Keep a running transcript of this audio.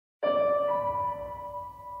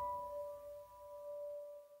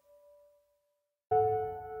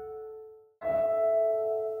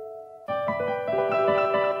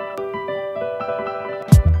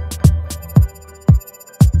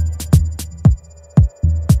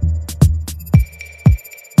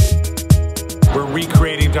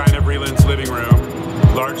Breland's living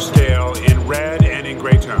room, large scale, in red and in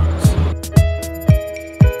gray tones.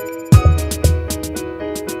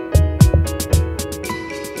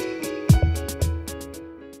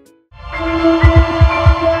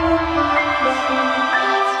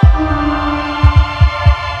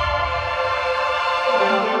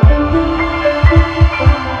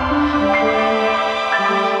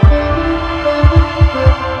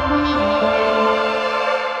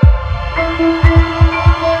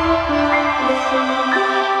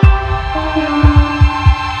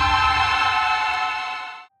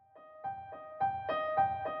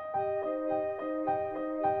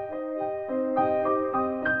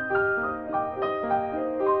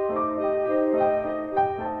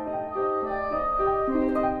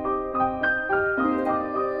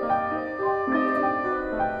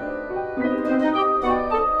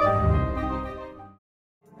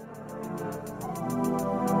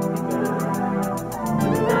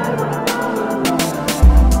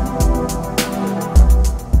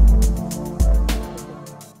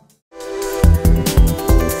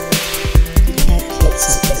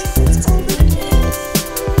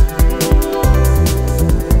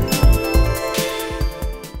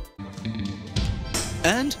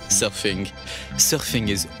 And surfing. Surfing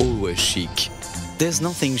is always chic. There's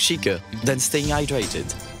nothing chicer than staying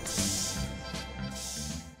hydrated.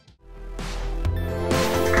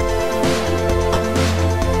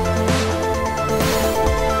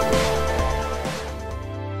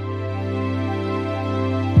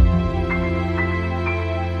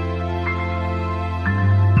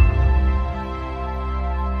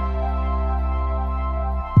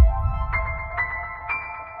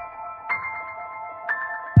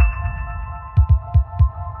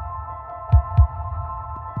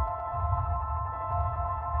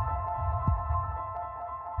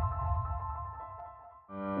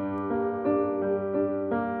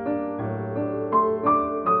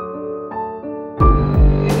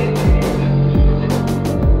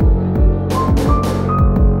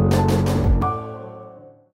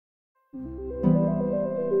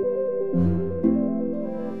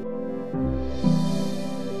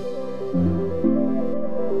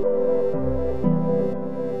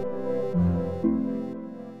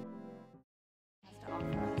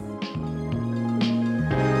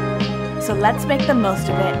 So let's make the most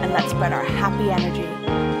of it and let's spread our happy energy.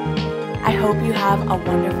 I hope you have a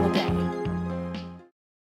wonderful day.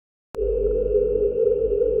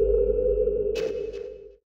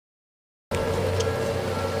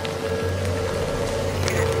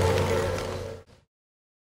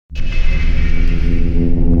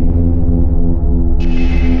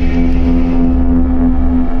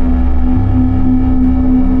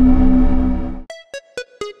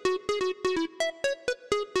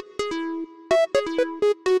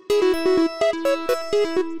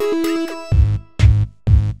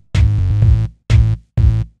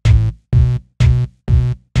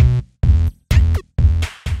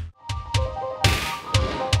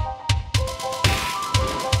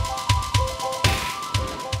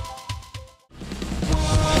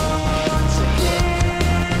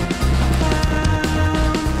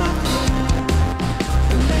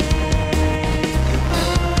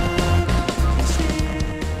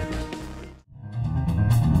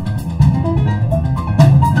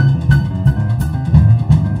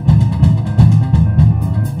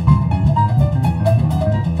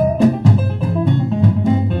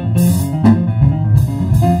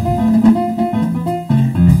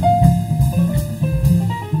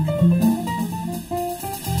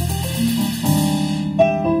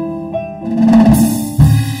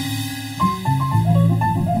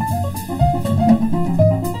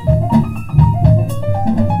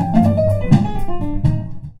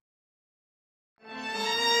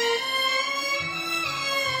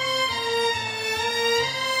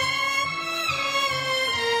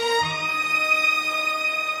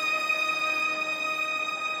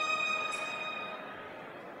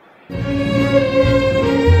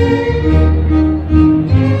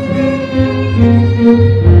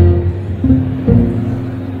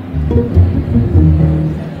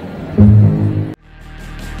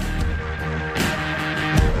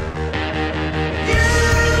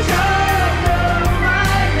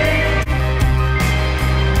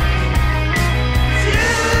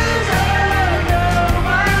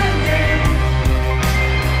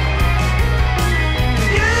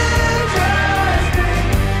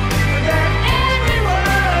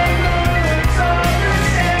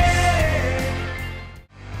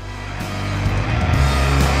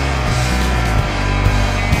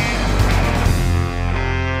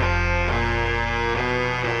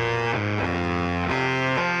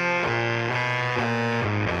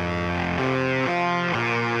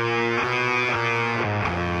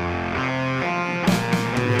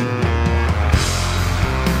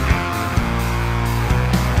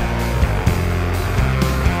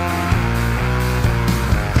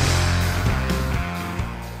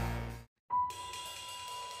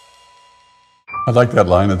 I like that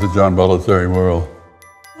line, it's a John Belisari world.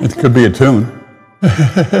 It could be a tune.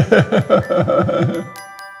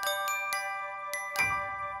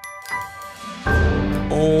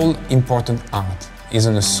 All important art is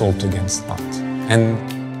an assault against art. And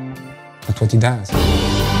that's what he does.